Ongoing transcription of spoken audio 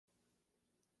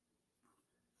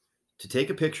To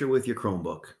take a picture with your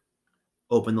Chromebook,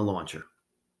 open the launcher.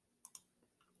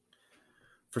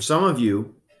 For some of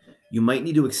you, you might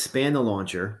need to expand the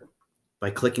launcher by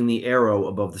clicking the arrow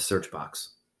above the search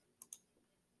box.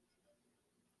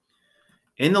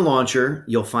 In the launcher,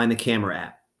 you'll find the camera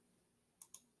app.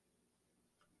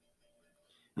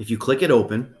 If you click it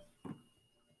open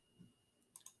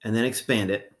and then expand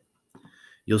it,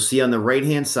 you'll see on the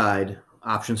right-hand side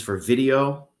options for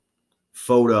video,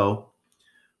 photo,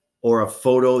 or a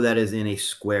photo that is in a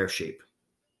square shape.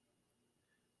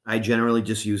 I generally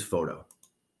just use photo.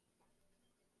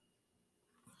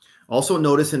 Also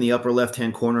notice in the upper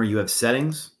left-hand corner you have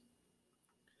settings.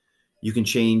 You can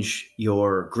change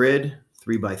your grid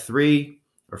 3x3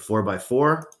 or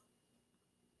 4x4,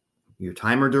 your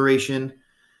timer duration,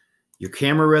 your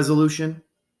camera resolution,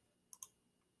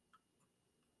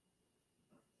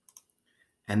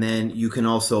 and then you can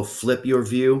also flip your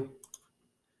view,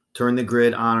 turn the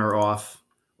grid on or off,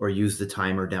 or use the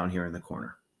timer down here in the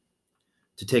corner.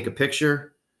 To take a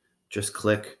picture, just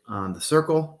click on the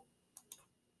circle.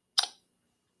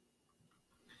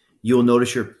 You will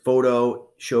notice your photo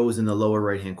shows in the lower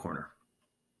right-hand corner.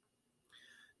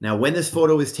 Now, when this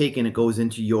photo is taken, it goes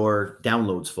into your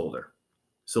downloads folder.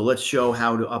 So let's show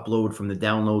how to upload from the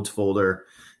downloads folder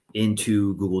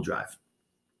into Google Drive.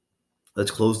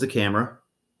 Let's close the camera.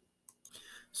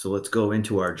 So let's go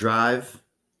into our drive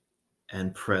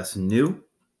and press new.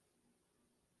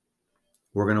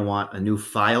 We're going to want a new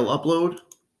file upload.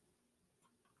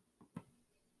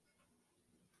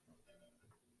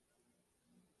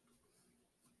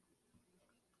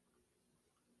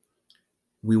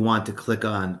 We want to click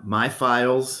on My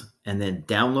Files and then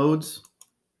Downloads.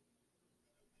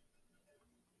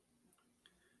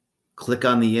 Click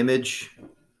on the image.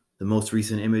 The most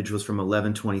recent image was from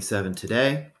 11/27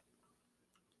 today.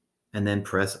 And then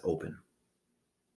press Open.